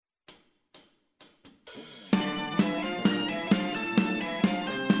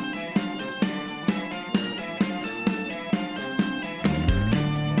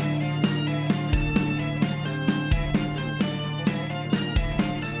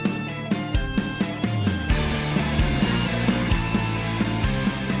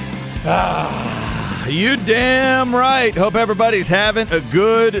You damn right. Hope everybody's having a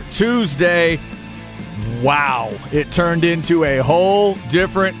good Tuesday. Wow, it turned into a whole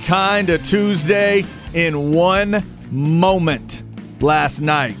different kind of Tuesday in one moment last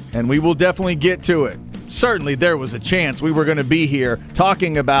night, and we will definitely get to it. Certainly there was a chance we were going to be here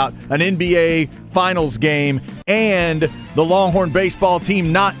talking about an NBA Finals game and the Longhorn baseball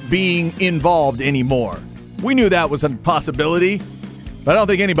team not being involved anymore. We knew that was a possibility, but I don't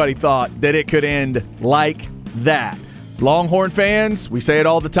think anybody thought that it could end like that. Longhorn fans, we say it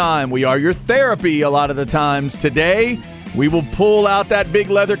all the time. We are your therapy a lot of the times. Today, we will pull out that big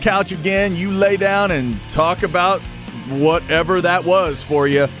leather couch again. You lay down and talk about whatever that was for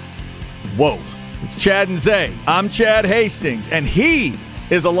you. Whoa. It's Chad and Zay. I'm Chad Hastings, and he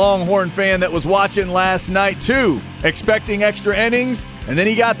is a Longhorn fan that was watching last night too, expecting extra innings, and then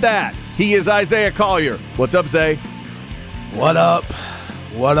he got that. He is Isaiah Collier. What's up, Zay? What up?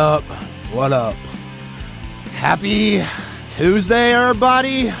 What up? What up? Happy Tuesday,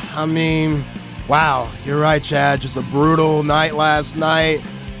 everybody. I mean, wow, you're right, Chad. Just a brutal night last night.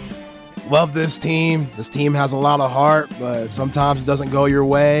 Love this team. This team has a lot of heart, but sometimes it doesn't go your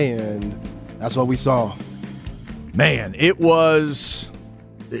way, and that's what we saw. Man, it was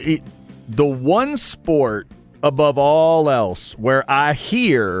the one sport above all else where I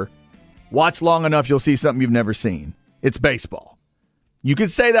hear, watch long enough, you'll see something you've never seen. It's baseball. You could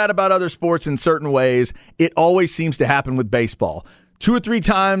say that about other sports in certain ways. It always seems to happen with baseball. 2 or 3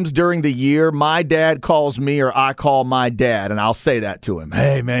 times during the year, my dad calls me or I call my dad, and I'll say that to him.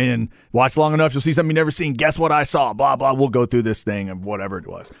 Hey, man, watch long enough, you'll see something you've never seen. Guess what I saw? Blah, blah. We'll go through this thing and whatever it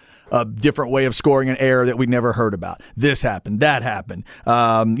was. A different way of scoring an error that we'd never heard about. This happened, that happened.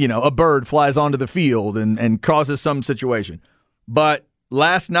 A bird flies onto the field and causes some situation. But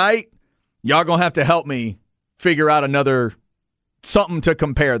last night, y'all going to have to help me figure out something to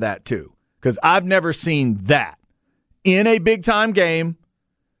compare that to, because I've never seen that in a big time game,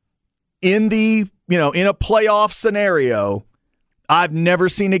 in a playoff scenario. I've never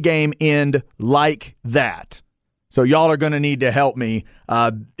seen a game end like that. So y'all are going to need to help me.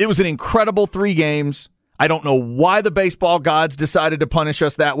 It was an incredible 3 games. I don't know why the baseball gods decided to punish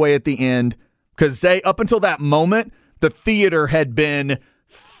us that way at the end, because up until that moment, the theater had been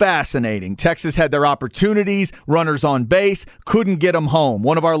fascinating. Texas had their opportunities, runners on base, couldn't get them home.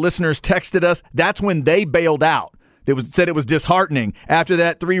 One of our listeners texted us. That's when they bailed out. Said it was disheartening. After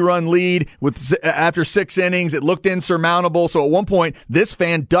that 3-run lead, after 6 innings, it looked insurmountable. So at one point, this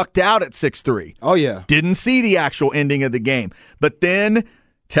fan ducked out at 6-3. Oh, yeah. Didn't see the actual ending of the game. But then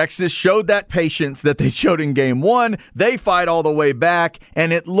Texas showed that patience that they showed in game 1. They fight all the way back,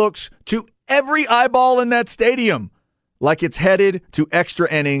 and it looks to every eyeball in that stadium like it's headed to extra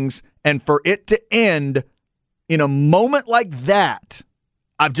innings. And for it to end in a moment like that,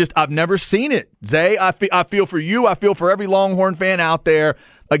 I've never seen it. Zay, I feel for you. I feel for every Longhorn fan out there.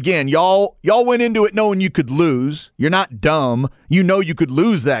 Again, y'all went into it knowing you could lose. You're not dumb. You know you could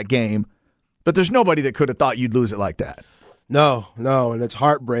lose that game. But there's nobody that could have thought you'd lose it like that. No, and it's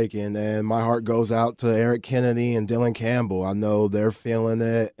heartbreaking, and my heart goes out to Eric Kennedy and Dylan Campbell. I know they're feeling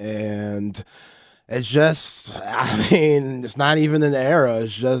it, and it's just, it's not even an era.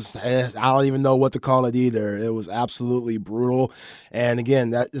 It's just, I don't even know what to call it either. It was absolutely brutal. And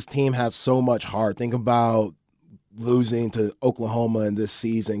again, this team has so much heart. Think about losing to Oklahoma in this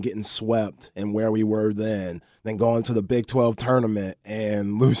season, getting swept and where we were then going to the Big 12 tournament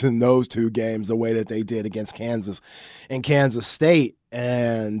and losing those 2 games the way that they did against Kansas and Kansas State,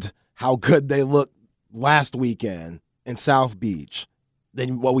 and how good they looked last weekend in South Beach.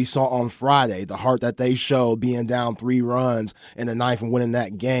 Then what we saw on Friday, the heart that they showed being down 3 runs in the 9th and winning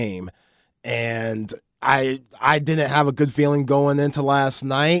that game. And I didn't have a good feeling going into last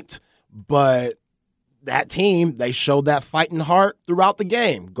night, but that team, they showed that fighting heart throughout the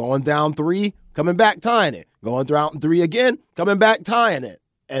game. Going down 3, coming back, tying it. Going down 3 again, coming back, tying it.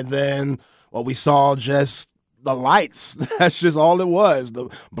 And then what we saw, just the lights. That's just all it was,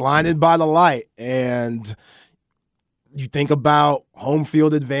 blinded by the light. And you think about home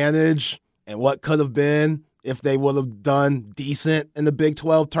field advantage and what could have been if they would have done decent in the Big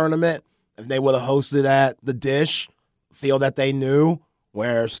 12 tournament, if they would have hosted at the Dish, field that they knew,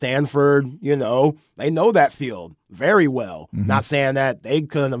 where Stanford, they know that field very well. Mm-hmm. Not saying that they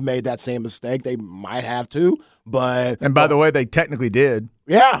couldn't have made that same mistake. They might have to, but... And by the way, they technically did.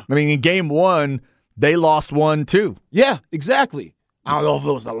 Yeah. I mean, in game 1, they lost 1, too. Yeah, exactly. I don't know if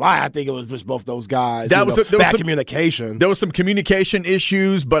it was a lie. I think it was just both those guys. Bad communication. There was some communication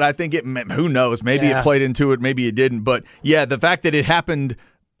issues, but I think who knows? Maybe it played into it, maybe it didn't. But, yeah, the fact that it happened,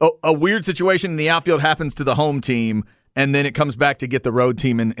 a weird situation in the outfield happens to the home team, and then it comes back to get the road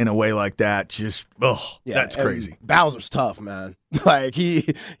team in a way like that. Just, that's crazy. Bowser's tough, man. Like, he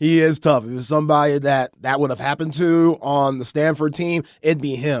is tough. If it was somebody that would have happened to on the Stanford team, it'd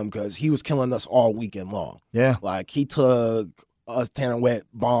be him because he was killing us all weekend long. Yeah. Like, he took a Tanner Wet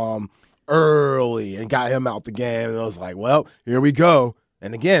bomb early and got him out the game. And I was like, well, here we go.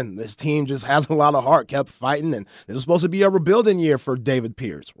 And again, this team just has a lot of heart, kept fighting, and this is supposed to be a rebuilding year for David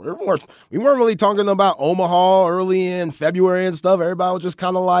Pierce. We weren't really talking about Omaha early in February and stuff. Everybody was just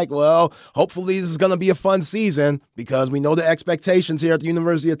kind of like, well, hopefully this is going to be a fun season because we know the expectations here at the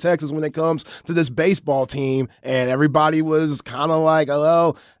University of Texas when it comes to this baseball team, and everybody was kind of like,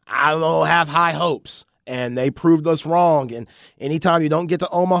 well, I don't have high hopes. And they proved us wrong. And anytime you don't get to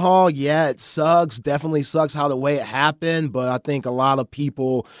Omaha, yeah, it sucks. Definitely sucks how the way it happened. But I think a lot of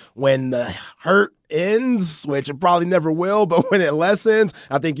people, when the hurt ends, which it probably never will, but when it lessens,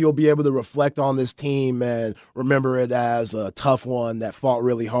 I think you'll be able to reflect on this team and remember it as a tough one that fought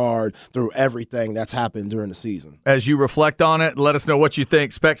really hard through everything that's happened during the season. As you reflect on it, let us know what you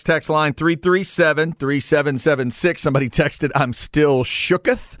think. Specs text line 337-3776. Somebody texted, I'm still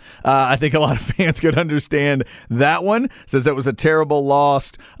shooketh. I think a lot of fans could understand that one. Says that was a terrible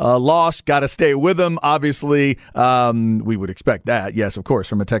loss. Got to stay with them. Obviously, we would expect that. Yes, of course,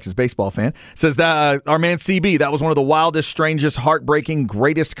 from a Texas baseball fan. Says that our man CB, that was one of the wildest, strangest, heartbreaking,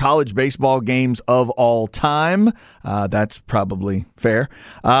 greatest college baseball games of all time. That's probably fair.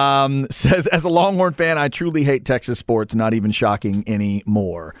 Says, as a Longhorn fan, I truly hate Texas sports. Not even shocking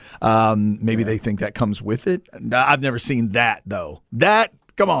anymore. Maybe they think that comes with it. I've never seen that, though.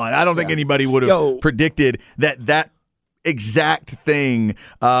 Come on. I don't think anybody would have predicted that exact thing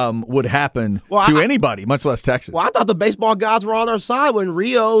would happen to anybody, much less Texas. Well, I thought the baseball gods were on our side when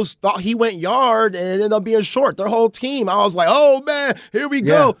Rios thought he went yard and ended up being short. Their whole team. I was like, oh, man, here we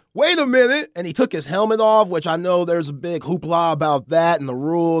go. Wait a minute. And he took his helmet off, which I know there's a big hoopla about that and the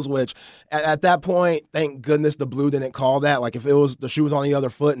rules, which at that point, thank goodness the blue didn't call that. Like, if it was the shoe was on the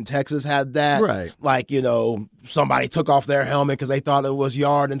other foot and Texas had that, right? Like, somebody took off their helmet because they thought it was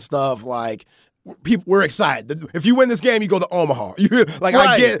yard and stuff. Like, people, we're excited. If you win this game, you go to Omaha. Right.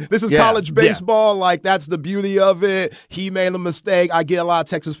 I get this is college baseball. Like, that's the beauty of it. He made a mistake. I get a lot of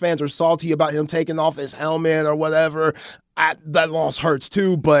Texas fans are salty about him taking off his helmet or whatever. That loss hurts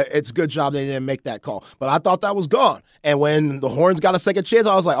too, but it's a good job they didn't make that call. But I thought that was gone. And when the Horns got a second chance,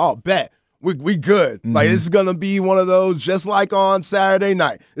 I was like, oh, bet. We good. Mm-hmm. Like, this is going to be one of those, just like on Saturday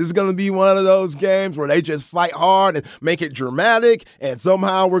night. This is going to be one of those games where they just fight hard and make it dramatic, and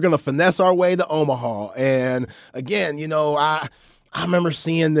somehow we're going to finesse our way to Omaha. And, again, I remember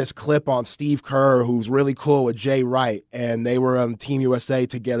seeing this clip on Steve Kerr, who's really cool with Jay Wright, and they were on Team USA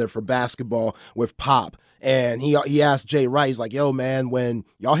together for basketball with Pop. And he asked Jay Wright, he's like, yo, man, when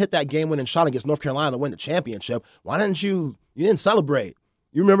y'all hit that game-winning shot against North Carolina to win the championship, why didn't you didn't celebrate?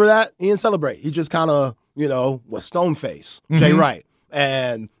 You remember that? He didn't celebrate. He just kind of, was stone face, Jay Wright.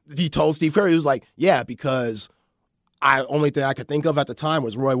 And he told Steve Curry, he was like, yeah, because only thing I could think of at the time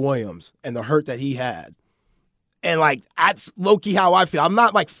was Roy Williams and the hurt that he had. And, like, that's low-key how I feel. I'm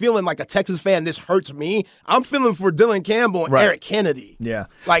not, like, feeling like a Texas fan, this hurts me. I'm feeling for Dylan Campbell and Eric Kennedy. Yeah.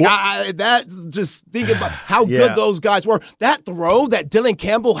 Like, just thinking about how good those guys were. That throw that Dylan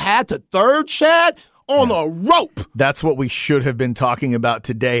Campbell had to third, Chad, on a rope. That's what we should have been talking about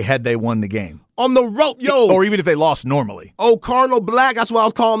today had they won the game. On the rope, yo. Or even if they lost normally. Oh, Cardinal Black, that's what I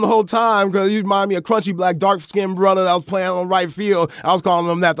was calling the whole time because you remind me of Crunchy Black, dark-skinned brother that was playing on right field. I was calling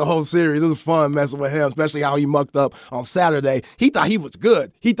him that the whole series. It was fun messing with him, especially how he mucked up on Saturday. He thought he was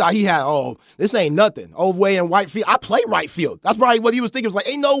good. He thought he had, this ain't nothing. Old way in right field. I play right field. That's probably what he was thinking. He was like,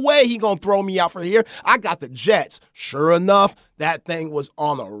 ain't no way he gonna throw me out for here. I got the Jets. Sure enough, that thing was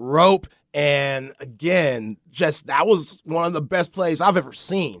on a rope. And again, that was one of the best plays I've ever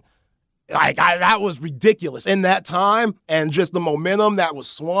seen. Like, that was ridiculous in that time, and just the momentum that was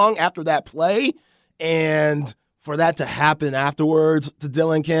swung after that play, and for that to happen afterwards to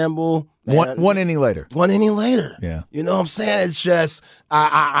Dylan Campbell. One inning later. Yeah. You know what I'm saying? It's just,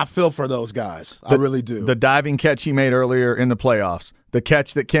 I feel for those guys. I really do. The diving catch he made earlier in the playoffs, the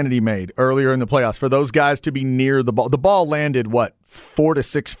catch that Kennedy made earlier in the playoffs, for those guys to be near the ball landed, 4 to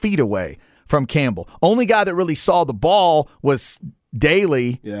 6 feet away from Campbell. Only guy that really saw the ball was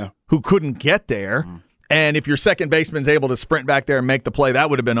Daly, who couldn't get there. And if your second baseman's able to sprint back there and make the play, that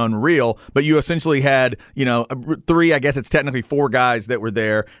would have been unreal. But you essentially had, 3, I guess it's technically 4 guys that were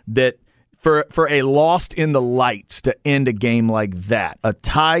there that for a lost in the lights to end a game like that, a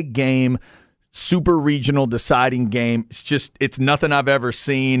tie game, super regional deciding game. It's nothing I've ever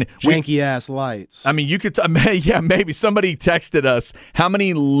seen. Janky-ass lights. I mean, you could, maybe somebody texted us, how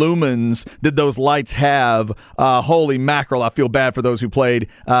many lumens did those lights have? Holy mackerel, I feel bad for those who played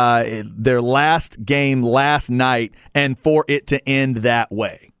their last game last night and for it to end that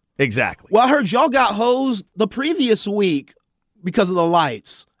way. Exactly. Well, I heard y'all got hosed the previous week because of the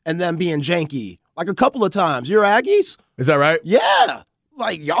lights and them being janky, like a couple of times. You're Aggies? Is that right? Yeah.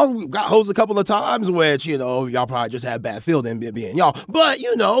 Like, y'all got hosed a couple of times, which, y'all probably just had bad fielding being y'all. But,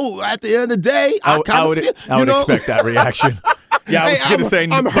 at the end of the day, I would expect that reaction. Yeah, I was going to say,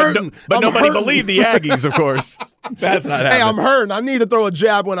 I'm hurting. But nobody believed the Aggies, of course. That's not happening. Hey, I'm hurting. I need to throw a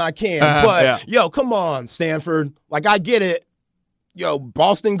jab when I can. Come on, Stanford. Like, I get it.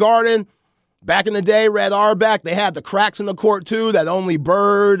 Boston Garden, back in the day, Red Auerbach, they had the cracks in the court, too, that only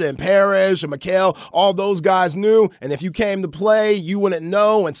Bird and Parrish and McHale, all those guys knew. And if you came to play, you wouldn't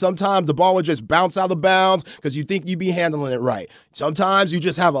know. And sometimes the ball would just bounce out of bounds because you think you'd be handling it right. Sometimes you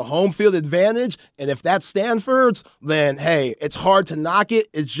just have a home field advantage. And if that's Stanford's, then, hey, it's hard to knock it.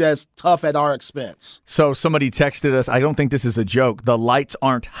 It's just tough at our expense. So somebody texted us, I don't think this is a joke, the lights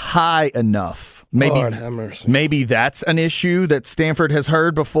aren't high enough. Lord have mercy. Maybe that's an issue that Stanford has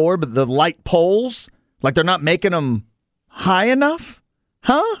heard before, but the light poles, like they're not making them high enough?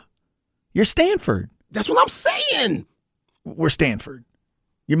 Huh? You're Stanford. That's what I'm saying. We're Stanford.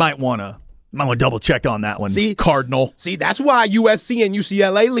 You might want to double check on that one, Cardinal. See, that's why USC and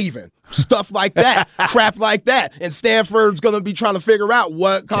UCLA leaving. Stuff like that, crap like that. And Stanford's going to be trying to figure out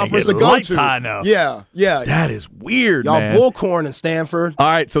what conference to go to. High enough. Yeah. That is weird, y'all man. bullcorn in Stanford. All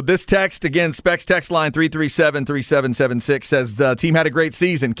right, so this text, again, Specs text line 337-3776 says, team had a great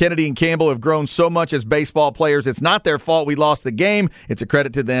season. Kennedy and Campbell have grown so much as baseball players. It's not their fault we lost the game. It's a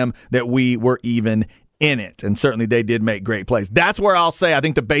credit to them that we were even in it, and certainly they did make great plays. That's where I'll say I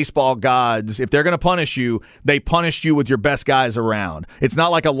think the baseball gods, if they're going to punish you, they punished you with your best guys around. It's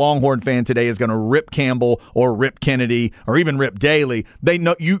not like a Longhorn fan today is going to rip Campbell or rip Kennedy or even rip Daly. They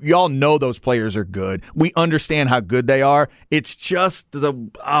know y'all know those players are good. We understand how good they are. It's just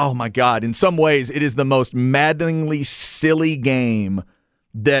oh my God, in some ways it is the most maddeningly silly game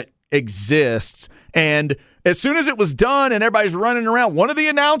that exists. And as soon as it was done and everybody's running around, one of the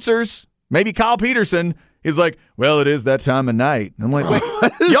announcers, maybe Kyle Peterson, is like, well, it is that time of night. I'm like, wait,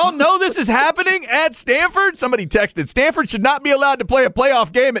 y'all know this is happening at Stanford? Somebody texted, Stanford should not be allowed to play a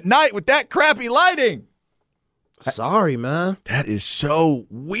playoff game at night with that crappy lighting. Sorry, man. That is so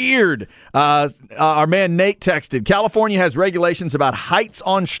weird. Our man Nate texted, California has regulations about heights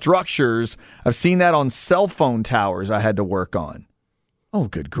on structures. I've seen that on cell phone towers I had to work on. Oh,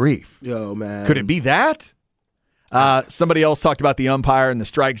 good grief. Yo, man. Could it be that? Somebody else talked about the umpire in the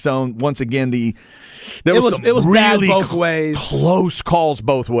strike zone. Once again, it was really bad both ways. Close calls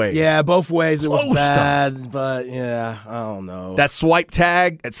both ways. Yeah, both ways. It was bad, stuff. But yeah, I don't know. That swipe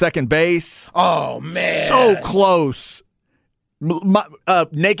tag at second base. Oh man, so close.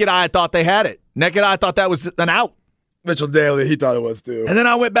 Naked eye thought they had it. Naked eye thought that was an out. Mitchell Daly, he thought it was too. And then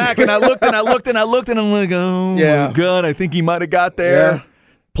I went back and I looked and I looked and I looked and I'm like, oh my God, I think he might have got there. Yeah.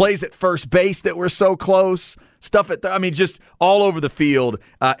 Plays at first base that were so close. Stuff just all over the field.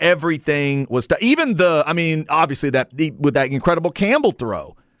 Everything was even obviously with that incredible Campbell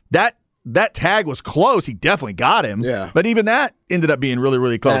throw, that tag was close. He definitely got him. Yeah. But even that ended up being really,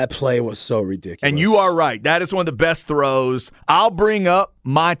 really close. That play was so ridiculous. And you are right. That is one of the best throws. I'll bring up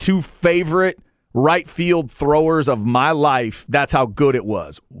my two favorite right field throwers of my life. That's how good it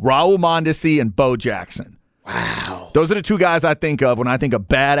was. Raul Mondesi and Bo Jackson. Wow. Those are the two guys I think of when I think of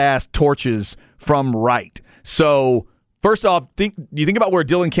badass torches from right. So, first off, you think about where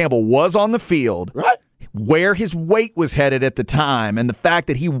Dylan Campbell was on the field, right? Where his weight was headed at the time, and the fact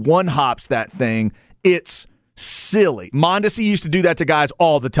that he one-hops that thing, it's silly. Mondesi used to do that to guys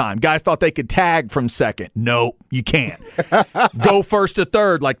all the time. Guys thought they could tag from second. No, you can't. Go first to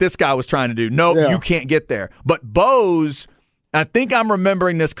third like this guy was trying to do. No, you can't get there. But Bo's, I think I'm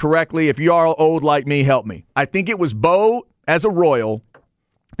remembering this correctly. If you are old like me, help me. I think it was Bo as a Royal.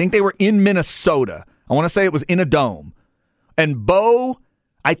 I think they were in Minnesota. I want to say it was in a dome. And Bo,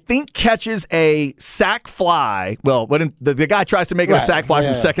 I think, catches a sac fly. Well, when the guy tries to make it a sac fly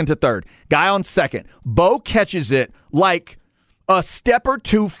from second to third. Guy on second. Bo catches it like a step or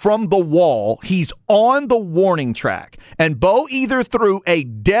two from the wall. He's on the warning track. And Bo either threw a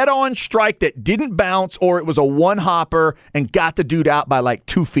dead-on strike that didn't bounce or it was a one-hopper and got the dude out by like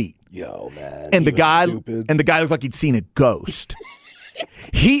 2 feet. Yo, man. And the guy looked like he'd seen a ghost.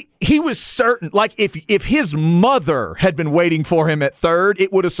 He was certain, like if his mother had been waiting for him at third,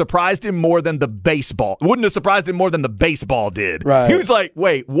 it would have surprised him more than the baseball. It wouldn't have surprised him more than the baseball did. Right. He was like,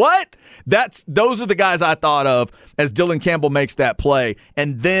 wait, what? Those are the guys I thought of as Dylan Campbell makes that play.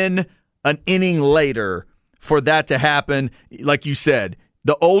 And then an inning later, for that to happen, like you said,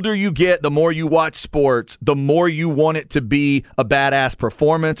 the older you get, the more you watch sports, the more you want it to be a badass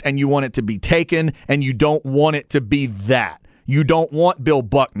performance and you want it to be taken, and you don't want it to be that. You don't want Bill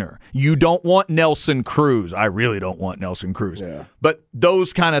Buckner. You don't want Nelson Cruz. I really don't want Nelson Cruz. Yeah. But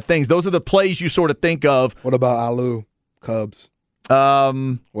those kind of things, those are the plays you sort of think of. What about Alou, Cubs?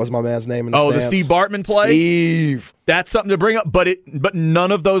 What's my man's name in the stands? The Steve Bartman play? Steve. That's something to bring up, but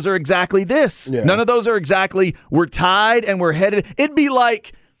none of those are exactly this. Yeah. None of those are exactly, we're tied and we're headed. It'd be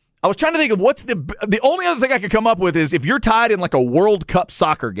like, I was trying to think of what's the only other thing I could come up with is if you're tied in like a World Cup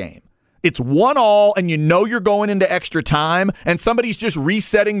soccer game. It's 1-1, and you know you're going into extra time, and somebody's just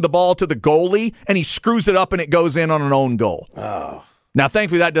resetting the ball to the goalie, and he screws it up, and it goes in on an own goal. Oh. Now,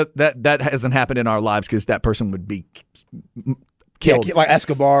 thankfully, that hasn't happened in our lives because that person would be killed. Yeah, like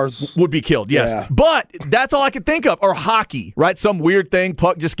Escobar's. Would be killed, yes. Yeah. But that's all I could think of. Or hockey, right? Some weird thing,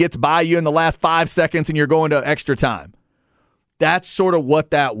 puck just gets by you in the last 5 seconds, and you're going to extra time. That's sort of what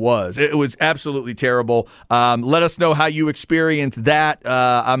that was. It was absolutely terrible. Let us know how you experienced that.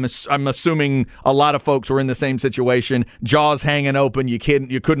 I'm assuming a lot of folks were in the same situation. Jaws hanging open. You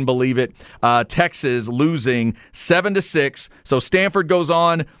couldn't believe it. Texas losing 7-6. So Stanford goes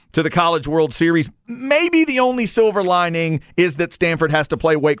on to the College World Series. Maybe the only silver lining is that Stanford has to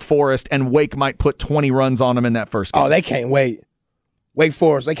play Wake Forest, and Wake might put 20 runs on them in that first game. Oh, they can't wait. Wake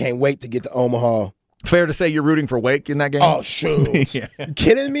Forest, they can't wait to get to Omaha. Fair to say you're rooting for Wake in that game? Oh, shoot. Yeah. You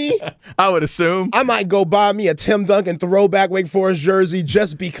kidding me? I would assume. I might go buy me a Tim Duncan throwback Wake Forest jersey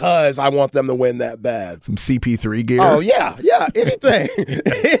just because I want them to win that bad. Some CP3 gear. Oh, yeah, anything.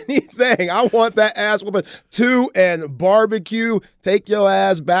 Anything. I want that ass whooping. 2 and barbecue. Take your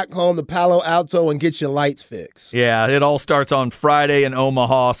ass back home to Palo Alto and get your lights fixed. Yeah, it all starts on Friday in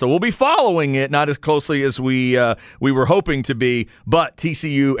Omaha, so we'll be following it, not as closely as we were hoping to be, but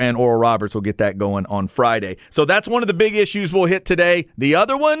TCU and Oral Roberts will get that going on Friday. So that's one of the big issues we'll hit today. The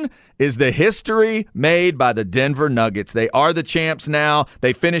other one is the history made by the Denver Nuggets. They are the champs now.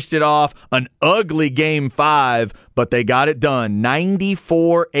 They finished it off, an ugly Game 5, but they got it done,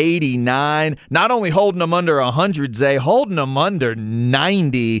 94-89. Not only holding them under 100, Zay, holding them under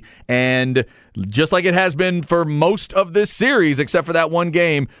 90, and just like it has been for most of this series, except for that one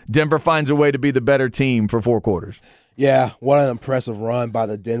game, Denver finds a way to be the better team for 4 quarters. Yeah, what an impressive run by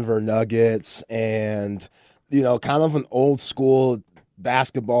the Denver Nuggets, and, kind of an old school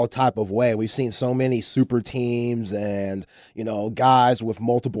basketball type of way. We've seen so many super teams and, guys with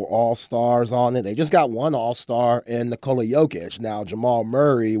multiple all-stars on it. They just got one all-star in Nikola Jokic. Now, Jamal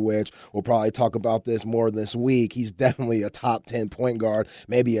Murray, which we'll probably talk about this more this week, he's definitely a top 10 point guard,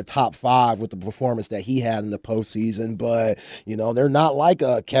 maybe a top 5 with the performance that he had in the postseason. But, they're not like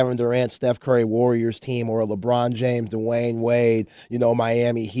a Kevin Durant, Steph Curry Warriors team or a LeBron James, Dwayne Wade,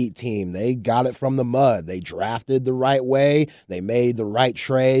 Miami Heat team. They got it from the mud. They drafted the right way. They made the right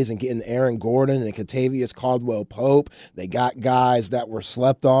trades and getting Aaron Gordon and Kentavious Caldwell-Pope. They got guys that were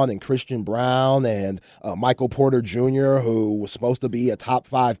slept on and Christian Brown and Michael Porter Jr., who was supposed to be a top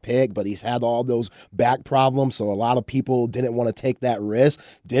 5 pick, but he's had all those back problems, so a lot of people didn't want to take that risk.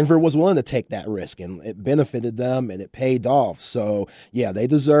 Denver was willing to take that risk, and it benefited them, and it paid off. So, yeah, they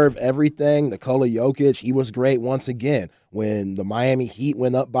deserve everything. Nikola Jokic, he was great once again. When the Miami Heat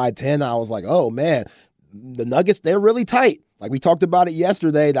went up by 10, I was like, oh, man, the Nuggets, they're really tight. Like we talked about it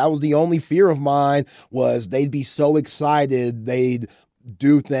yesterday, that was the only fear of mine, was they'd be so excited they'd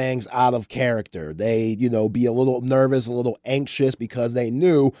do things out of character. They'd, be a little nervous, a little anxious because they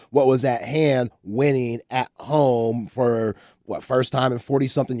knew what was at hand, winning at home for first time in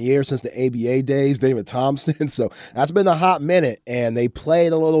 40-something years since the ABA days, David Thompson. So that's been a hot minute, and they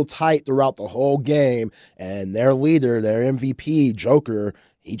played a little tight throughout the whole game, and their leader, their MVP, Joker,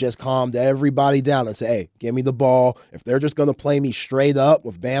 he just calmed everybody down and said, hey, give me the ball. If they're just going to play me straight up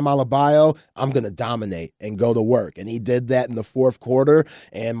with Bam Adebayo, I'm going to dominate and go to work. And he did that in the 4th quarter.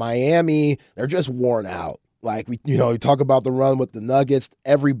 And Miami, they're just worn out. Like, you talk about the run with the Nuggets,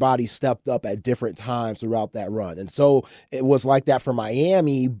 everybody stepped up at different times throughout that run. And so it was like that for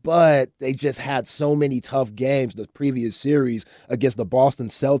Miami, but they just had so many tough games the previous series against the Boston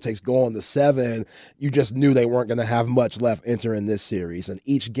Celtics going to 7. You just knew they weren't going to have much left entering this series. And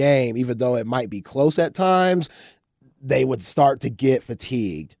each game, even though it might be close at times, they would start to get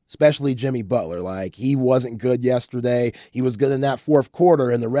fatigued, especially Jimmy Butler. Like, he wasn't good yesterday. He was good in that fourth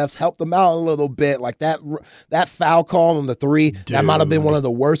quarter, and the refs helped him out a little bit. Like, that foul call on the three, that might have been one of the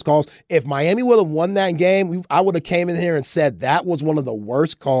worst calls. If Miami would have won that game, I would have came in here and said that was one of the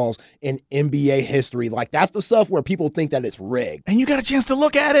worst calls in NBA history. Like, that's the stuff where people think that it's rigged. And you got a chance to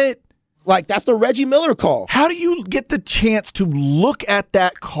look at it. Like, that's the Reggie Miller call. How do you get the chance to look at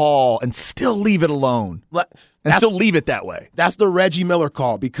that call and still leave it alone? And still leave it that way? That's the Reggie Miller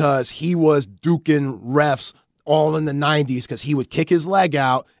call, because he was duking refs all in the 90s, because he would kick his leg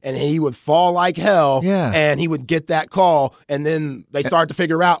out and he would fall like hell, and he would get that call, and then they start to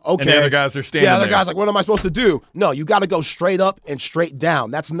figure out, okay. And the other guys are standing there. The other there. guys like, what am I supposed to do? No, you got to go straight up and straight down.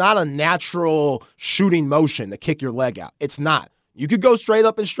 That's not a natural shooting motion to kick your leg out. It's not. You could go straight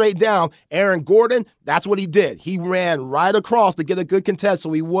up and straight down. Aaron Gordon, that's what he did. He ran right across to get a good contest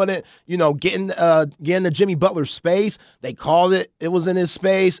so he wouldn't, get into Jimmy Butler's space. They called it. It was in his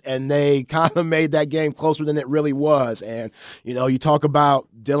space, and they kind of made that game closer than it really was. And, you talk about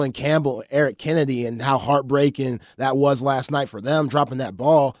Dylan Campbell, Eric Kennedy, and how heartbreaking that was last night for them, dropping that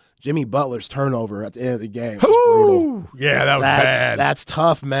ball. Jimmy Butler's turnover at the end of the game was brutal. Yeah, that was bad. That's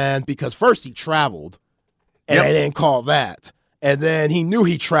tough, man, because first he traveled, and they didn't call that. And then he knew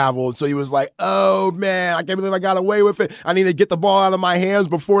he traveled, so he was like, oh, man, I can't believe I got away with it. I need to get the ball out of my hands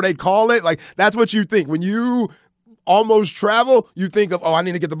before they call it. Like, that's what you think. When you almost travel, you think of, I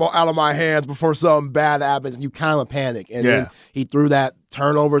need to get the ball out of my hands before something bad happens, and you kind of panic. And then he threw that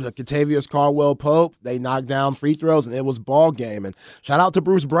turnover to Kentavious Caldwell-Pope. They knocked down free throws, and it was ball game. And shout out to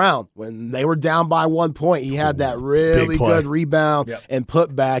Bruce Brown. When they were down by 1 point, he had that really good rebound and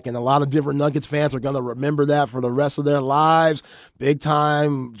put back, and a lot of different Nuggets fans are going to remember that for the rest of their lives. Big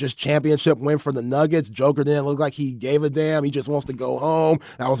time, just championship win for the Nuggets. Joker didn't look like he gave a damn. He just wants to go home.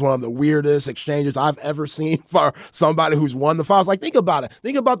 That was one of the weirdest exchanges I've ever seen for somebody who's won the finals. Like, think about it.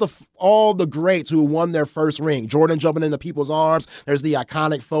 Think about all the greats who won their first ring. Jordan jumping into people's arms. There's the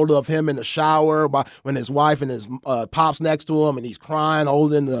iconic photo of him in the shower when his wife and his pops next to him, and he's crying,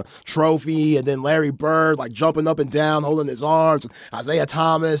 holding the trophy. And then Larry Bird, like, jumping up and down, holding his arms. Isaiah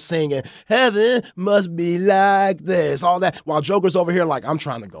Thomas singing, "Heaven must be like this," all that. While Joker's over here like, I'm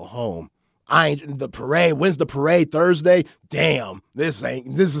trying to go home. The parade. When's the parade? Thursday? Damn, this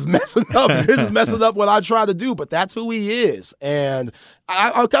is messing up. This is messing up what I try to do, but that's who he is. And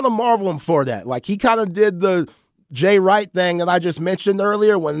I kind of marvel him for that. Like, he kind of did the Jay Wright thing that I just mentioned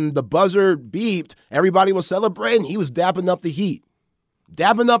earlier. When the buzzer beeped, everybody was celebrating. He was dapping up the Heat.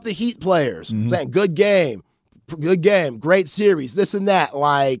 Dapping up the Heat players. Saying, good game, great series, this and that.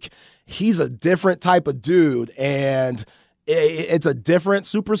 Like, he's a different type of dude, and it's a different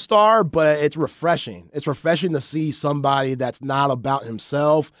superstar, but it's refreshing. It's refreshing to see somebody that's not about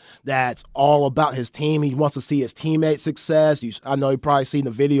himself, that's all about his team. He wants to see his teammates' success. I know you've probably seen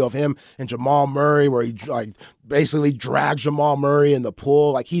the video of him and Jamal Murray where he basically dragged Jamal Murray in the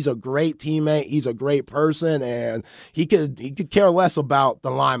pool. Like, he's a great teammate. He's a great person, and he could care less about the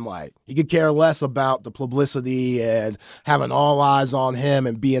limelight. He could care less about the publicity and having all eyes on him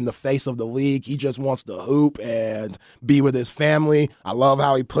and being the face of the league. He just wants to hoop and be with his family. I love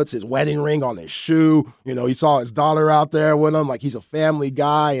how he puts his wedding ring on his shoe. He saw his daughter out there with him. Like, he's a family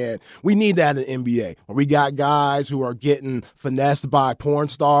guy, and we need that in the NBA, where we got guys who are getting finessed by porn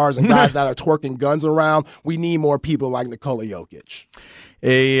stars and guys that are twerking guns around. We need more people like Nikola Jokic.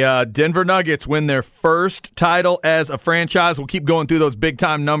 Denver Nuggets win their first title as a franchise. We'll keep going through those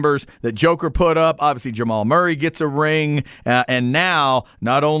big-time numbers that Joker put up. Obviously, Jamal Murray gets a ring. And now,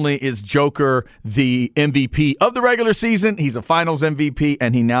 not only is Joker the MVP of the regular season, he's a finals MVP,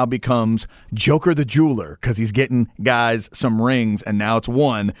 and he now becomes Joker the Jeweler because he's getting guys some rings, and now it's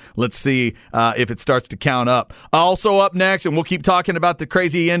one. Let's see if it starts to count up. Also up next, and we'll keep talking about the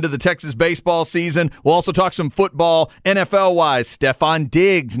crazy end of the Texas baseball season. We'll also talk some football, NFL-wise. Stephon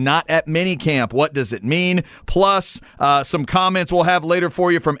Diggs not at minicamp. What does it mean? Plus, some comments we'll have later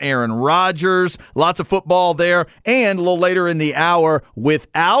for you from Aaron Rodgers. Lots of football there. And a little later in the hour,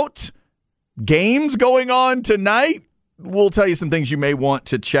 without games going on tonight, we'll tell you some things you may want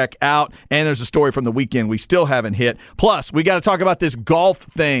to check out. And there's a story from the weekend we still haven't hit. Plus, we got to talk about this golf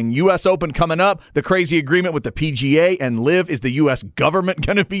thing. U.S. Open coming up, the crazy agreement with the PGA and LIV. Is the U.S. government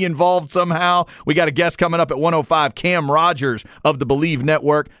going to be involved somehow? We got a guest coming up at 1:05, Cam Rogers of the Believe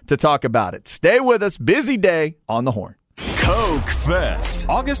Network, to talk about it. Stay with us. Busy day on the Horn. Coke Fest,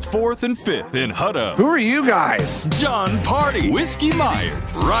 August 4th and 5th in Hutto. Who are you guys? John Party, Whiskey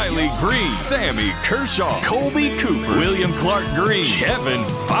Myers, Riley Green, Sammy Kershaw, Colby Cooper, William Clark Green, Kevin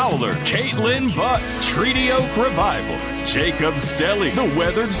Fowler, Caitlin Butts, Treaty Oak Revival, Jacob Stelly, The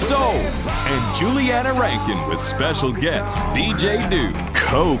Weathered Souls, and Juliana Rankin with special guests DJ Duke.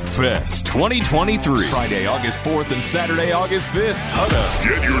 Coke Fest 2023, Friday, August 4th and Saturday, August 5th, Hutto.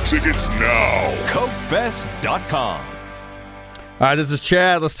 Get your tickets now. CokeFest.com. All right, this is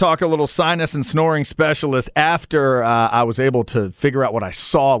Chad. Let's talk a little sinus and snoring specialist after I was able to figure out what I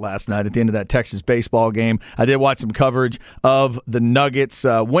saw last night at the end of that Texas baseball game. I did watch some coverage of the Nuggets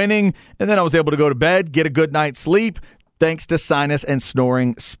winning, and then I was able to go to bed, get a good night's sleep, thanks to sinus and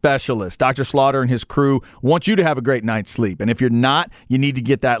snoring specialist. Dr. Slaughter and his crew want you to have a great night's sleep. And if you're not, you need to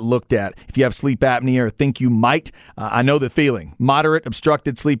get that looked at. If you have sleep apnea or think you might, I know the feeling. Moderate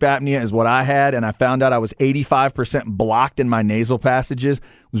obstructed sleep apnea is what I had, and I found out I was 85% blocked in my nasal passages.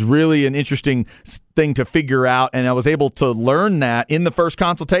 It was really an interesting thing to figure out, and I was able to learn that in the first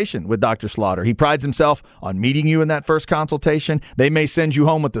consultation with Dr. Slaughter. He prides himself on meeting you in that first consultation. They may send you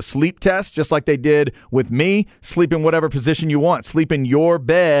home with a sleep test, just like they did with me. Sleep in whatever position you want. Sleep in your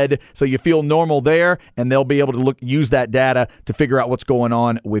bed so you feel normal there, and they'll be able to use that data to figure out what's going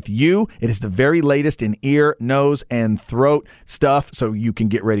on with you. It is the very latest in ear, nose, and throat stuff, so you can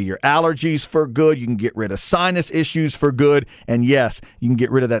get rid of your allergies for good. You can get rid of sinus issues for good, and yes, you can get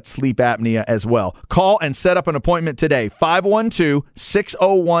rid of that sleep apnea as well. Call and set up an appointment today,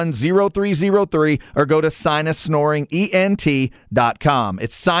 512-601-0303, or go to sinussnoringent.com.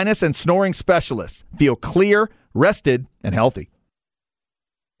 It's sinus and snoring specialists. Feel clear, rested, and healthy.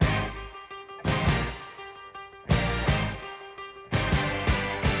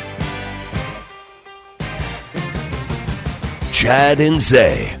 Chad and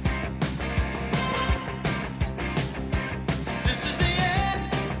Zay.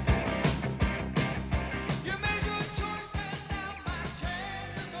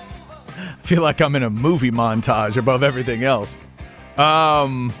 Feel like I'm in a movie montage above everything else.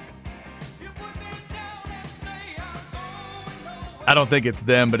 I don't think it's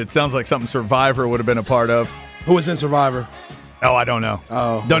them, but it sounds like something Survivor would have been a part of. Who was in Survivor? Oh, I don't know.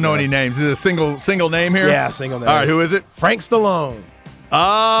 Oh, don't know any names. Is it a single name here? Yeah, single name. All right, who is it? Frank Stallone.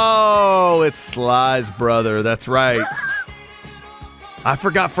 Oh, it's Sly's brother. That's right. I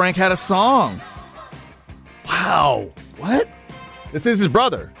forgot Frank had a song. Wow. What? This is his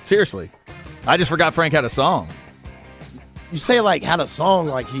brother. Seriously. I just forgot Frank had a song. You say like had a song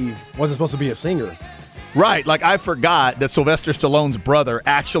like he wasn't supposed to be a singer. Right, like I forgot that Sylvester Stallone's brother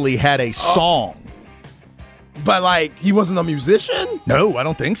actually had a song. But like he wasn't a musician? No, I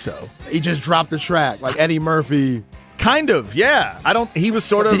don't think so. He just dropped the track like Eddie Murphy. Kind of, yeah. He was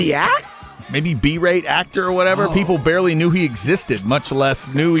sort of... Did he act? Maybe B-rate actor or whatever. Oh. People barely knew he existed, much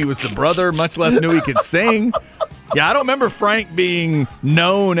less knew he was the brother, much less knew he could sing. Yeah, I don't remember Frank being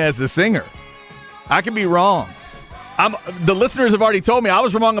known as a singer. I could be wrong. The listeners have already told me I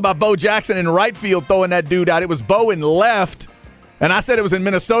was wrong about Bo Jackson in right field throwing that dude out. It was Bo in left, and I said it was in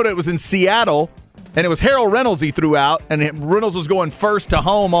Minnesota. It was in Seattle, and it was Harold Reynolds he threw out, and Reynolds was going first to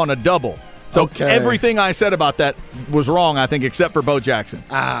home on a double. So everything I said about that was wrong, I think, except for Bo Jackson.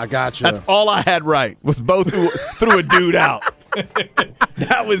 Ah, gotcha. That's all I had right, was Bo threw a dude out.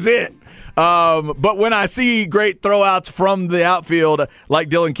 That was it. But when I see great throwouts from the outfield like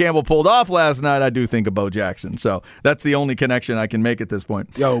Dylan Campbell pulled off last night, I do think of Bo Jackson. So that's the only connection I can make at this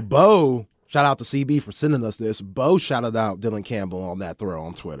point. Yo, Bo, shout out to CB for sending us this. Bo shouted out Dylan Campbell on that throw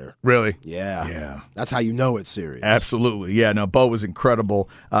on Twitter. Really? Yeah. Yeah. That's how you know it's serious. Absolutely. Yeah, no, Bo was incredible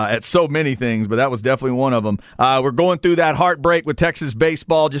at so many things, but that was definitely one of them. We're going through that heartbreak with Texas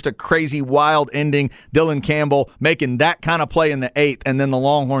baseball, just a crazy, wild ending. Dylan Campbell making that kind of play in the 8th, and then the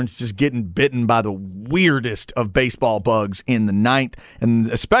Longhorns just getting bitten by the weirdest of baseball bugs in the 9th, and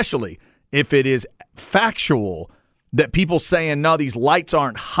especially if it is factual that people saying, no, these lights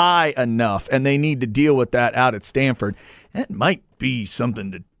aren't high enough and they need to deal with that out at Stanford. That might be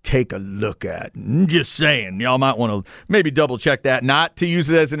something to take a look at. I'm just saying, y'all might want to maybe double check that, not to use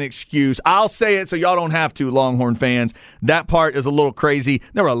it as an excuse. I'll say it so y'all don't have to, Longhorn fans. That part is a little crazy.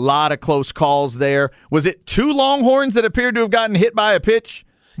 There were a lot of close calls there. Was it 2 Longhorns that appeared to have gotten hit by a pitch?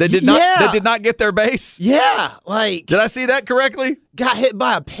 That did not get their base? Yeah, like... Did I see that correctly? Got hit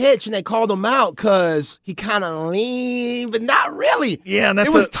by a pitch, and they called him out because he kind of leaned, but not really. Yeah, and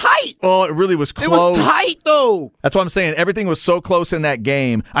it was tight. Well, it really was close. It was tight, though. That's what I'm saying. Everything was so close in that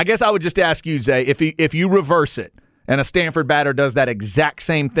game. I guess I would just ask you, Zay, if you reverse it and a Stanford batter does that exact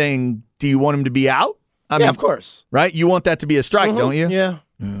same thing, do you want him to be out? I mean, of course. Right? You want that to be a strike, don't you? Yeah.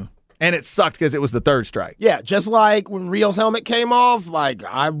 And it sucked because it was the third strike. Yeah, just like when Rio's helmet came off,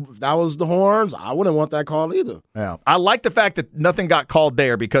 that was the horns. I wouldn't want that call either. Yeah, I like the fact that nothing got called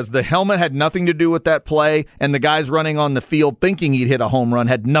there because the helmet had nothing to do with that play, and the guys running on the field thinking he'd hit a home run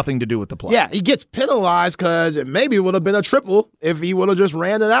had nothing to do with the play. Yeah, he gets penalized because it maybe would have been a triple if he would have just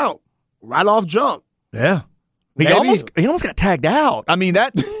ran it out right off jump. Yeah. He almost got tagged out. I mean,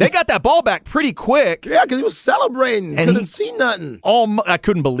 they got that ball back pretty quick. Yeah, because he was celebrating. And couldn't see nothing. I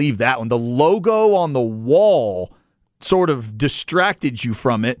couldn't believe that one. The logo on the wall sort of distracted you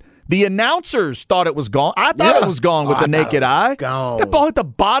from it. The announcers thought it was gone. I thought it was gone with the naked eye. Gone. That ball hit the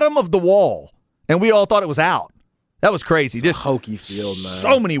bottom of the wall, and we all thought it was out. That was crazy. Just hokey field, man.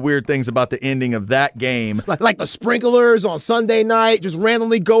 So many weird things about the ending of that game. Like the sprinklers on Sunday night just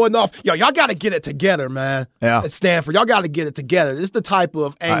randomly going off. Yo, y'all got to get it together, man. Yeah. At Stanford, y'all got to get it together. This is the type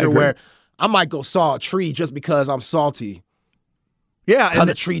of anger where I might go saw a tree just because I'm salty. Yeah. Cut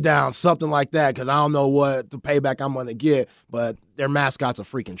a tree down, something like that, because I don't know what the payback I'm going to get, but their mascot's a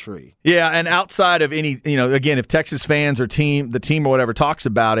freaking tree. Yeah, and outside of any, again, if Texas fans or the team or whatever talks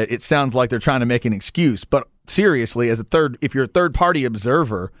about it, it sounds like they're trying to make an excuse. But seriously, if you're a third-party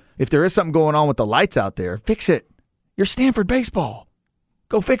observer, if there is something going on with the lights out there, fix it. You're Stanford baseball.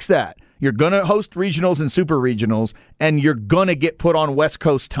 Go fix that. You're going to host regionals and super regionals, and you're going to get put on West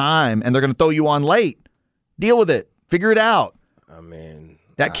Coast time, and they're going to throw you on late. Deal with it. Figure it out. I mean,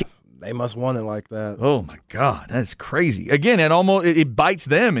 that they must want it like that. Oh my God, that's crazy. Again, it bites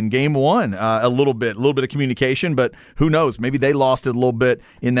them in game one a little bit of communication, but who knows? Maybe they lost it a little bit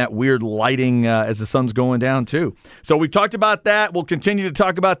in that weird lighting as the sun's going down too. So we've talked about that. We'll continue to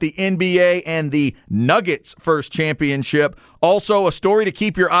talk about the NBA and the Nuggets' first championship. Also, a story to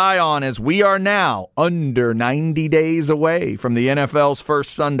keep your eye on as we are now under 90 days away from the NFL's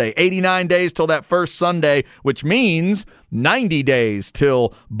first Sunday. 89 days till that first Sunday, which means 90 days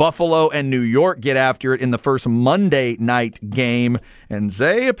till Buffalo and New York get after it in the first Monday night game. And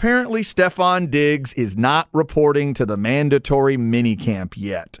Zay, apparently Stephon Diggs is not reporting to the mandatory minicamp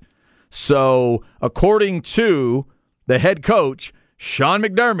yet. So, according to the head coach, Sean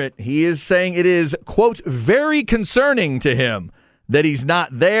McDermott, he is saying it is, quote, very concerning to him that he's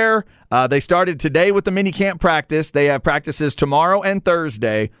not there. They started today with the minicamp practice. They have practices tomorrow and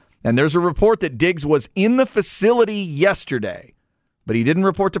Thursday. And there's a report that Diggs was in the facility yesterday, but he didn't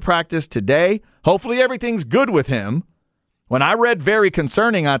report to practice today. Hopefully everything's good with him. When I read very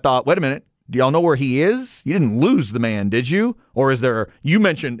concerning, I thought, wait a minute, do y'all know where he is? You didn't lose the man, did you? Or is there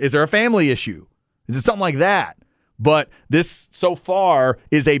a family issue? Is it something like that? But this, so far,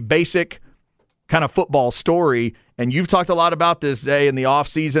 is a basic kind of football story. And you've talked a lot about this, Zay, in the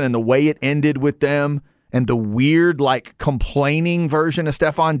offseason and the way it ended with them and the weird, complaining version of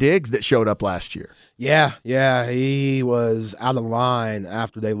Stephon Diggs that showed up last year. Yeah, he was out of line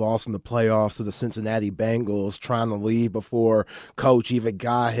after they lost in the playoffs to the Cincinnati Bengals, trying to leave before Coach even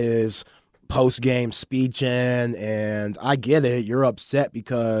got his post-game speech in, and I get it. You're upset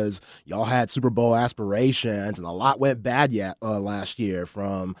because y'all had Super Bowl aspirations, and a lot went bad last year,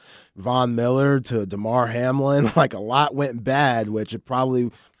 from Von Miller to DeMar Hamlin. A lot went bad, which it probably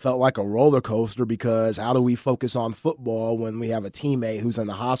felt like a roller coaster, because how do we focus on football when we have a teammate who's in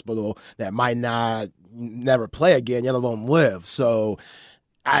the hospital that might never play again, let alone live? So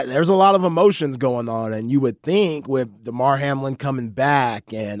there's a lot of emotions going on, and you would think with DeMar Hamlin coming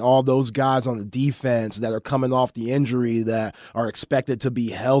back and all those guys on the defense that are coming off the injury that are expected to be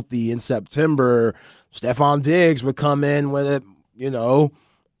healthy in September, Stephon Diggs would come in with,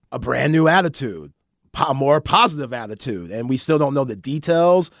 a brand new attitude, a more positive attitude. And we still don't know the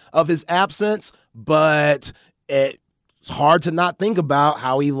details of his absence, but it's hard to not think about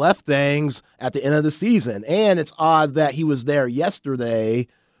how he left things at the end of the season. And it's odd that he was there yesterday,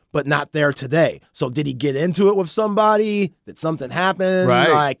 but not there today. So did he get into it with somebody? Did something happen?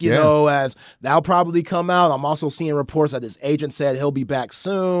 Right. As that'll probably come out. I'm also seeing reports that his agent said he'll be back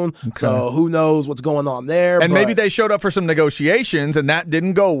soon. Okay. So who knows what's going on there. And maybe they showed up for some negotiations and that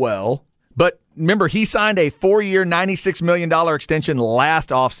didn't go well. But remember, he signed a 4-year, $96 million extension last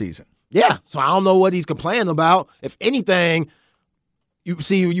offseason. Yeah, so I don't know what he's complaining about. If anything, you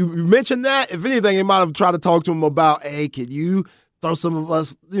mentioned that. If anything, they might have tried to talk to him about, hey, could you throw some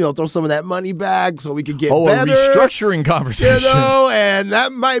of that money back so we could get better? A restructuring conversation. And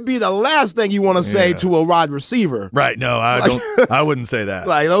that might be the last thing you want to say to a wide receiver. Right, no, I wouldn't say that.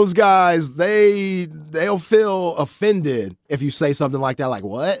 Those guys, they'll feel offended if you say something like that, like,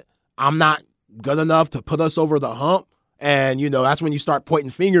 what? I'm not good enough to put us over the hump. And, that's when you start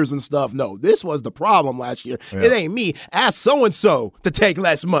pointing fingers and stuff. No, this was the problem last year. Yeah. It ain't me. Ask so-and-so to take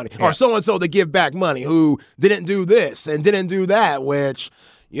less money or so-and-so to give back money who didn't do this and didn't do that, which,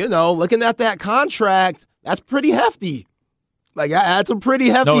 looking at that contract, that's pretty hefty. Like, that's a pretty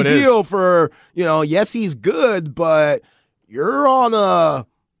hefty deal for, yes, he's good, but you're on a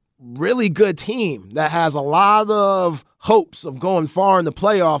really good team that has a lot of hopes of going far in the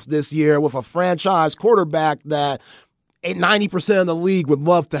playoffs this year with a franchise quarterback that 90% of the league would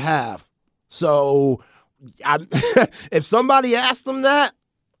love to have. So if somebody asked him that,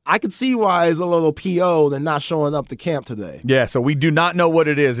 I could see why he's a little PO'd and not showing up to camp today. Yeah, so we do not know what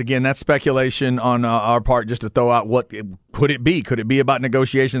it is. Again, that's speculation on our part just to throw out what could it be. Could it be about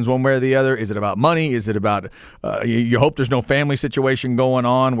negotiations one way or the other? Is it about money? Is it about you hope there's no family situation going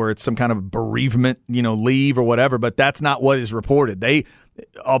on where it's some kind of bereavement, leave or whatever, but that's not what is reported. They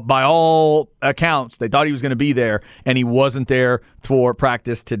by all accounts, they thought he was going to be there, and he wasn't there for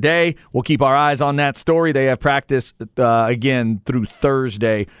practice today. We'll keep our eyes on that story. They have practice again through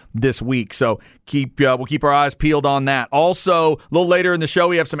Thursday this week, so we'll keep our eyes peeled on that. Also, a little later in the show,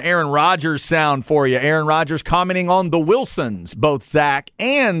 we have some Aaron Rodgers sound for you. Aaron Rodgers commenting on the Wilsons, both Zach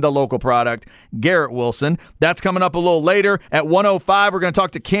and the local product, Garrett Wilson. That's coming up a little later. At 1:05, we're going to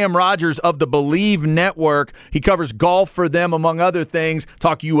talk to Cam Rogers of the Believe Network. He covers golf for them, among other things.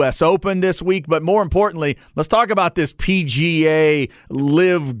 Talk U.S. Open this week, but more importantly, let's talk about this PGA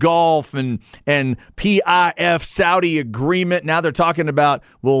Live Golf and PIF Saudi agreement. Now they're talking about,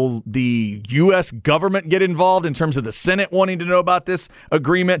 will the U.S. government get involved in terms of the Senate wanting to know about this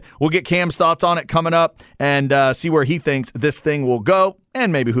agreement? We'll get Cam's thoughts on it coming up and see where he thinks this thing will go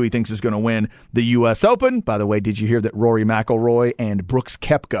and maybe who he thinks is going to win the U.S. Open. By the way, did you hear that Rory McIlroy and Brooks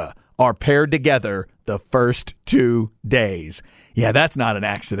Koepka are paired together the first 2 days? Yeah, that's not an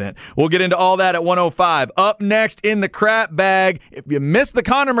accident. We'll get into all that at 1:05. Up next in the crap bag, if you missed the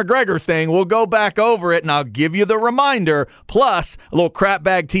Conor McGregor thing, we'll go back over it, and I'll give you the reminder, plus a little crap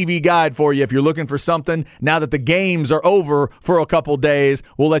bag TV guide for you if you're looking for something. Now that the games are over for a couple days,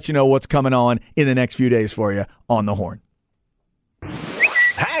 we'll let you know what's coming on in the next few days for you on The Horn.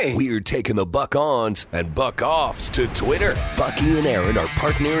 Hey! We're taking the buck-ons and buck-offs to Twitter. Bucky and Aaron are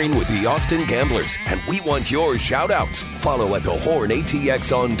partnering with the Austin Gamblers, and we want your shout-outs. Follow at The Horn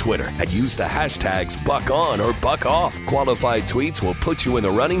ATX on Twitter and use the hashtags buck-on or buck-off. Qualified tweets will put you in the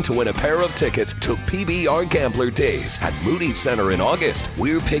running to win a pair of tickets to PBR Gambler Days at Moody Center in August.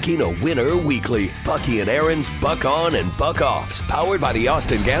 We're picking a winner weekly. Bucky and Aaron's Buck-On and Buck-Offs, powered by the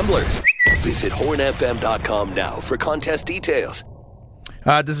Austin Gamblers. Visit hornfm.com now for contest details.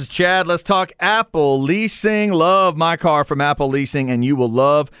 This is Chad. Let's talk Apple Leasing. Love my car from Apple Leasing, and you will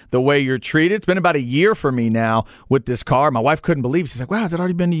love the way you're treated. It's been about a year for me now with this car. My wife couldn't believe it. She's like, wow, has it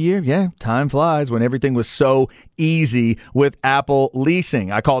already been a year? Yeah, time flies when everything was so easy with Apple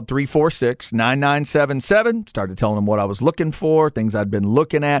Leasing. I called 346-9977, started telling them what I was looking for, things I'd been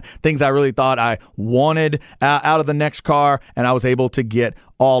looking at, things I really thought I wanted out of the next car, and I was able to get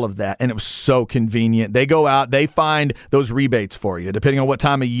all of that, and it was so convenient. They go out, they find those rebates for you, depending on what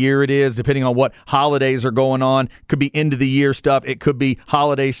time of year it is, depending on what holidays are going on. Could be end of the year stuff. It could be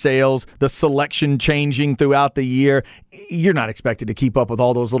holiday sales, the selection changing throughout the year. You're not expected to keep up with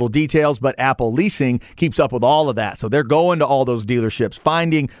all those little details, but Apple Leasing keeps up with all of that. So they're going to all those dealerships,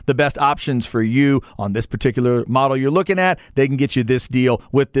 finding the best options for you on this particular model you're looking at. They can get you this deal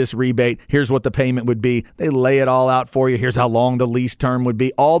with this rebate. Here's what the payment would be. They lay it all out for you. Here's how long the lease term would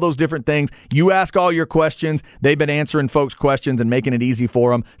be. All those different things. You ask all your questions. They've been answering folks' questions and making it easy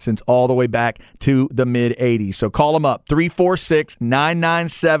for them since all the way back to the mid-'80s. So call them up,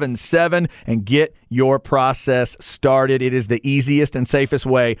 346-9977, and get your process started. It is the easiest and safest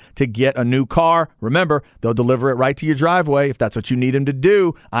way to get a new car. Remember, they'll deliver it right to your driveway if that's what you need them to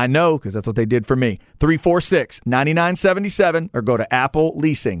do. I know, because that's what they did for me. 346-9977, or go to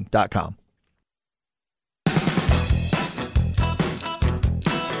appleleasing.com.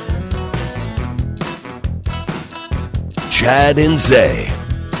 Chad and Zay.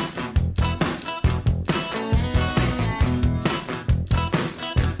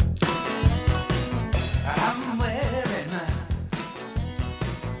 I'm wearing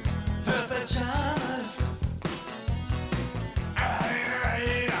fur pajamas.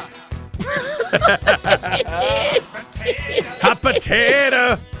 Hot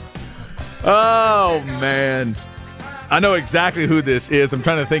potato. Oh, man. I know exactly who this is. I'm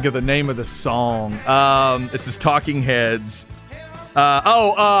trying to think of the name of the song. This is Talking Heads. The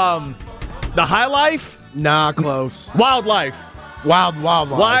High Life? Nah, close. Wildlife. Wild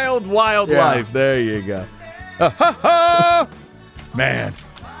Life. There you go. Man,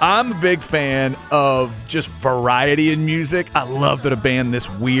 I'm a big fan of just variety in music. I love that a band this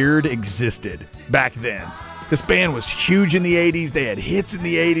weird existed back then. This band was huge in the 80s. They had hits in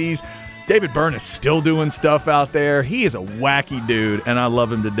the 80s. David Byrne is still doing stuff out there. He is a wacky dude, and I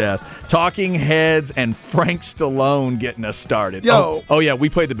love him to death. Talking Heads and Frank Stallone getting us started. Yo. Oh yeah, we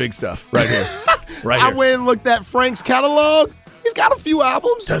played the big stuff right here. Right I here. went and looked at Frank's catalog. He's got a few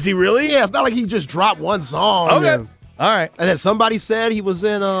albums. Does he really? Yeah, it's not like he just dropped one song. Okay. And All right. then somebody said he was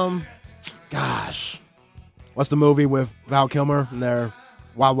in, what's the movie with Val Kilmer and their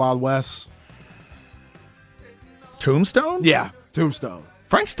Wild Wild West? Tombstone? Yeah, Tombstone.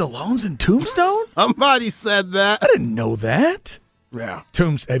 Frank Stallone's in Tombstone? Somebody said that. I didn't know that. Yeah.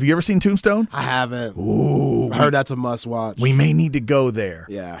 Have you ever seen Tombstone? I haven't. Ooh. I heard that's a must watch. We may need to go there.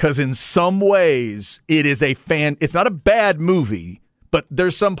 Yeah. Because in some ways, it is it's not a bad movie, but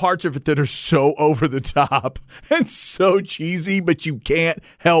there's some parts of it that are so over the top and so cheesy, but you can't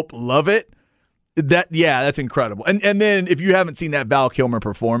help love it. That's incredible. And then if you haven't seen that Val Kilmer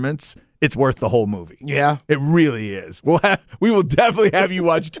performance, it's worth the whole movie. Yeah. It really is. We will definitely have you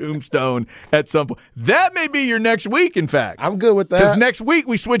watch Tombstone at some point. That may be your next week, in fact. I'm good with Because that. next week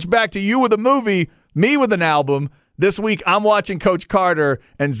we switch back to you with a movie, me with an album. This week I'm watching Coach Carter,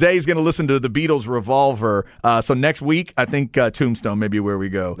 and Zay's going to listen to the Beatles' Revolver. So next week, I think Tombstone may be where we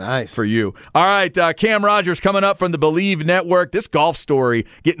go. Nice. For you. All right, Cam Rogers coming up from the Believe Network. This golf story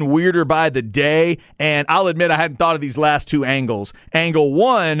getting weirder by the day, and I'll admit I hadn't thought of these last two angles. Angle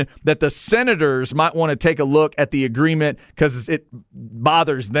one, that the Senators might want to take a look at the agreement because it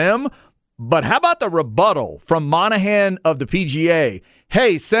bothers them. But how about the rebuttal from Monahan of the PGA?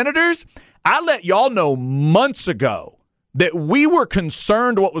 Hey, Senators, I let y'all know months ago that we were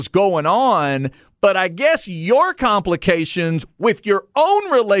concerned what was going on, but I guess your complications with your own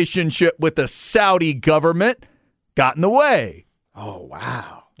relationship with the Saudi government got in the way. Oh,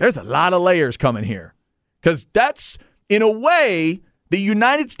 wow. There's a lot of layers coming here because that's, in a way, the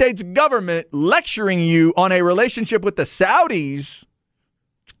United States government lecturing you on a relationship with the Saudis.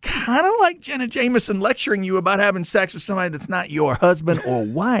 It's kind of like Jenna Jameson lecturing you about having sex with somebody that's not your husband or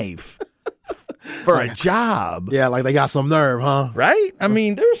wife. For a job. Yeah, like they got some nerve, huh? Right? I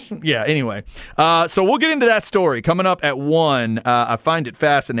mean, anyway. So we'll get into that story coming up at 1. I find it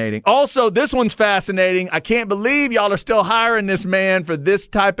fascinating. Also, this one's fascinating. I can't believe y'all are still hiring this man for this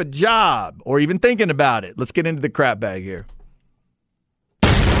type of job or even thinking about it. Let's get into the crap bag here.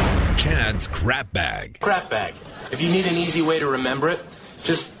 Chad's crap bag. Crap bag. If you need an easy way to remember it,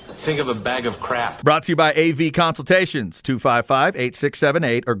 just think of a bag of crap. Brought to you by AV Consultations,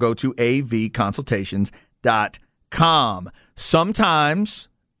 255-8678, or go to avconsultations.com. Sometimes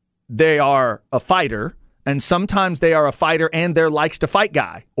they are a fighter, and sometimes they are a fighter and they're likes to fight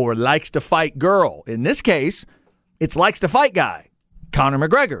guy or likes to fight girl. In this case, it's likes to fight guy, Conor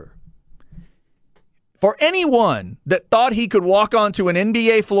McGregor. For anyone that thought he could walk onto an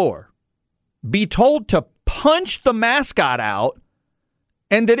NBA floor, be told to punch the mascot out,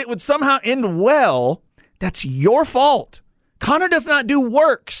 and that it would somehow end well, that's your fault. Conor does not do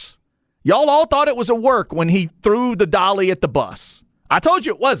works. Y'all all thought it was a work when he threw the dolly at the bus. I told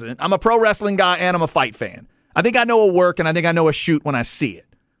you it wasn't. I'm a pro wrestling guy and I'm a fight fan. I think I know a work and I think I know a shoot when I see it.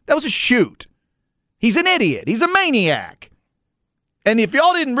 That was a shoot. He's an idiot. He's a maniac. And if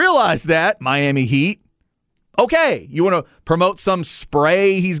y'all didn't realize that, Miami Heat, okay, you want to promote some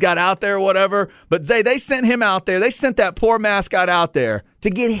spray he's got out there or whatever, but Zay, they sent him out there. They sent that poor mascot out there to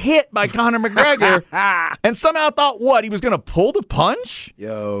get hit by Conor McGregor and somehow thought, what, he was going to pull the punch?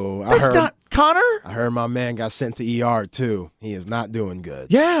 Yo, That's not Conor? I heard my man got sent to ER, too. He is not doing good.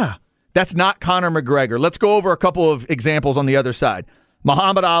 Yeah, that's not Conor McGregor. Let's go over a couple of examples on the other side.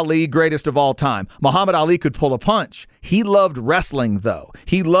 Muhammad Ali, greatest of all time. Muhammad Ali could pull a punch. He loved wrestling, though.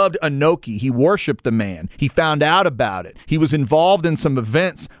 He loved Inoki. He worshipped the man. He found out about it. He was involved in some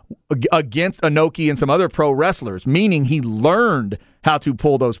events against Inoki and some other pro wrestlers, meaning he learned how to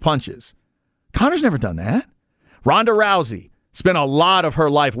pull those punches. Conor's never done that. Ronda Rousey spent a lot of her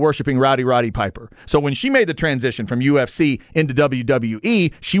life worshiping Roddy Piper. So when she made the transition from UFC into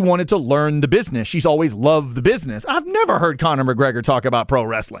WWE, she wanted to learn the business. She's always loved the business. I've never heard Conor McGregor talk about pro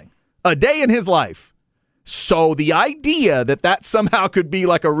wrestling a day in his life. So the idea that somehow could be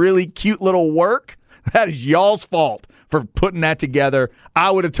like a really cute little work, that is y'all's fault for putting that together.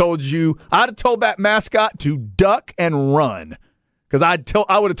 I'd have told that mascot to duck and run. Because I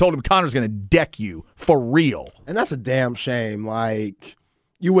would have told him Conor's going to deck you for real. And that's a damn shame. Like,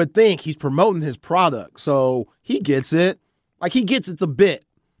 you would think he's promoting his product, so he gets it. Like, he gets it's a bit.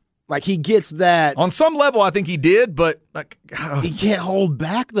 Like, he gets that. On some level, I think he did, but like, he can't hold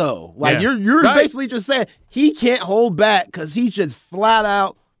back, though. Like, Yeah. you're Right. basically just saying he can't hold back because he's just flat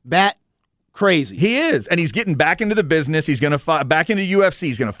out bat crazy. He is, and he's getting back into the business. He's going to fight back into UFC.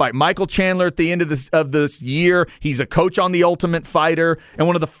 He's going to fight Michael Chandler at the end of this year. He's a coach on The Ultimate Fighter, and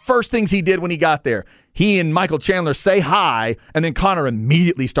one of the first things he did when he got there, he and Michael Chandler say hi, and then Conor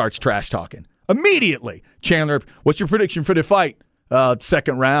immediately starts trash talking. Immediately, Chandler, what's your prediction for the fight?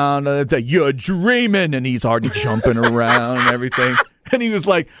 Second round, you're dreaming, and he's already jumping around and everything. And he was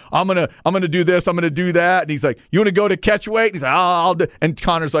like, I'm gonna do this, I'm gonna do that. And he's like, you want to go to catch weight? And he's like, I'll do. And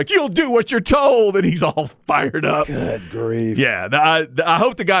Connor's like, you'll do what you're told. And he's all fired up. Good grief. Yeah, I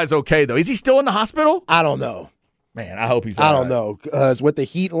hope the guy's okay, though. Is he still in the hospital? I don't know. Man, I hope he's I don't know. Because with the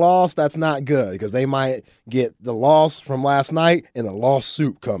Heat loss, that's not good. Because they might get the loss from last night and a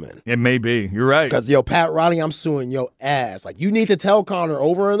lawsuit coming. It may be. You're right. Because, Pat Riley, I'm suing your ass. Like, you need to tell Conor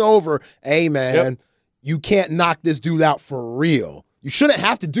over and over, hey, man, you can't knock this dude out for real. You shouldn't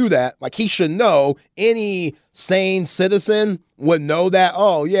have to do that. Like, he should know. Any sane citizen would know that,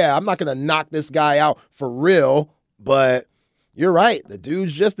 oh, yeah, I'm not going to knock this guy out for real. But you're right. The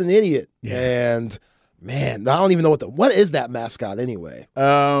dude's just an idiot. Yeah. And, man, I don't even know what is that mascot anyway?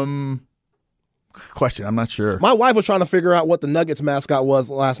 Question. I'm not sure. My wife was trying to figure out what the Nuggets mascot was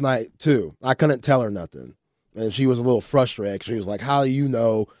last night, too. I couldn't tell her nothing. And she was a little frustrated. She was like, how do you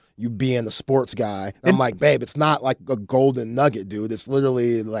know? You being the sports guy. And I'm like, babe, it's not like a golden nugget, dude. It's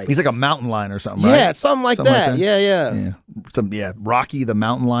literally like... He's like a mountain lion or something, right? Yeah, something like that. Yeah. Rocky the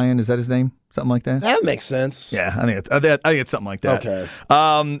mountain lion, is that his name? Something like that? That makes sense. Yeah, I think it's something like that.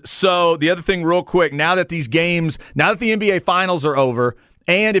 Okay. So the other thing real quick, now that the NBA Finals are over,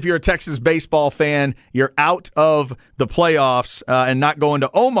 and if you're a Texas baseball fan, you're out of the playoffs and not going to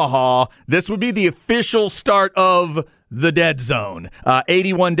Omaha, this would be the official start of the dead zone.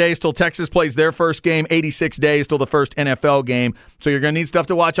 81 days till Texas plays their first game, 86 days till the first NFL game. So you're going to need stuff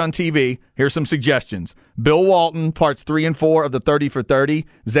to watch on TV. Here's some suggestions. Bill Walton, parts 3 and 4 of the 30 for 30.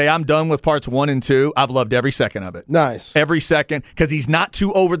 Zay, I'm done with parts 1 and 2. I've loved every second of it. Nice. Every second, because he's not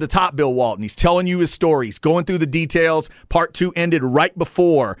too over the top, Bill Walton. He's telling you his stories, going through the details. Part 2 ended right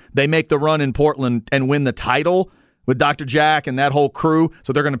before they make the run in Portland and win the title with Dr. Jack and that whole crew.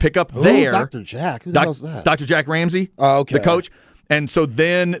 So they're going to pick up there. Dr. Jack? Who the hell's that? Dr. Jack Ramsey, okay. The coach. And so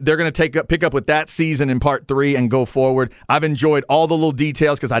then they're going to pick up with that season in part 3 and go forward. I've enjoyed all the little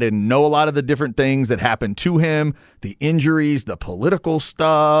details because I didn't know a lot of the different things that happened to him, the injuries, the political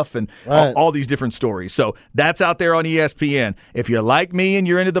stuff, and all these different stories. So that's out there on ESPN. If you're like me and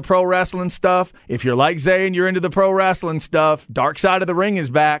you're into the pro wrestling stuff, if you're like Zay and you're into the pro wrestling stuff, Dark Side of the Ring is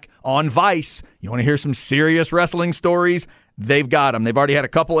back on Vice. You want to hear some serious wrestling stories? They've got them. They've already had a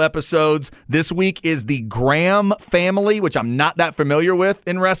couple episodes. This week is the Graham family, which I'm not that familiar with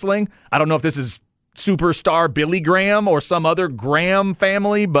in wrestling. I don't know if this is superstar Billy Graham or some other Graham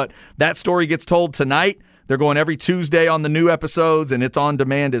family, but that story gets told tonight. They're going every Tuesday on the new episodes, and it's on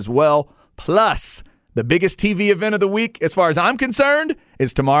demand as well. Plus, the biggest TV event of the week, as far as I'm concerned,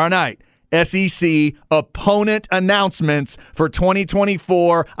 is tomorrow night. SEC opponent announcements for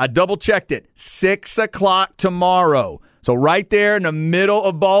 2024. I double-checked it. 6 o'clock tomorrow. So right there in the middle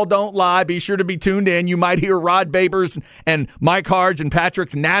of Ball Don't Lie, be sure to be tuned in. You might hear Rod Babers and Mike Harge and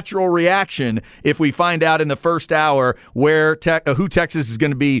Patrick's natural reaction if we find out in the first hour who Texas is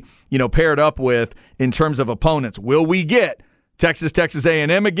going to be, paired up with in terms of opponents. Will we get Texas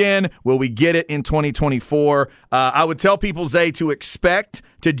A&M again? Will we get it in 2024? I would tell people, Zay, to expect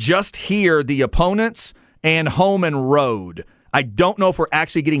to just hear the opponents and home and road. I don't know if we're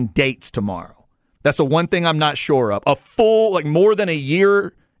actually getting dates tomorrow. That's the one thing I'm not sure of. A full, more than a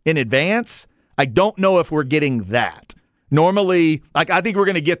year in advance, I don't know if we're getting that. Normally, I think we're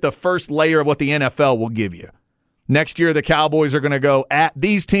going to get the first layer of what the NFL will give you. Next year, the Cowboys are going to go at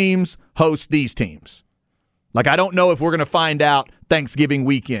these teams, host these teams. I don't know if we're going to find out Thanksgiving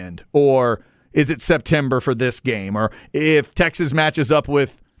weekend, or is it September for this game, or if Texas matches up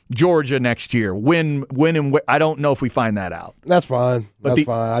with Georgia next year. When and I don't know if we find that out. That's fine. That's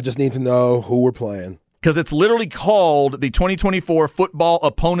fine. I just need to know who we're playing. Because it's literally called the 2024 Football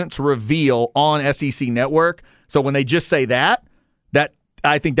Opponents Reveal on SEC Network. So when they just say that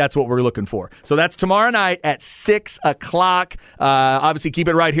I think that's what we're looking for. So that's tomorrow night at 6 o'clock. Obviously, keep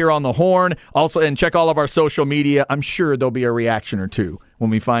it right here on the Horn. Also, and check all of our social media. I'm sure there'll be a reaction or two when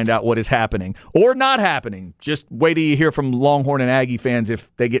we find out what is happening or not happening. Just wait till you hear from Longhorn and Aggie fans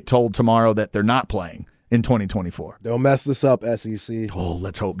if they get told tomorrow that they're not playing in 2024. They'll mess this up, SEC. Oh,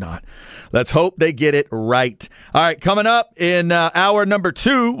 let's hope not. Let's hope they get it right. All right, coming up in hour number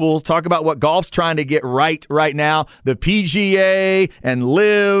 2, we'll talk about what golf's trying to get right now. The PGA and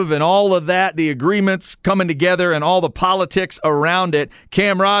LIV and all of that, the agreements coming together and all the politics around it.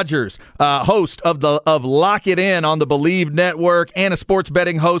 Cam Rogers, host of Lock It In on the Believe Network and a sports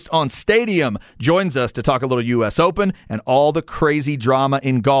betting host on Stadium, joins us to talk a little U.S. Open and all the crazy drama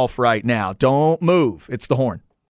in golf right now. Don't move. It's the Horn.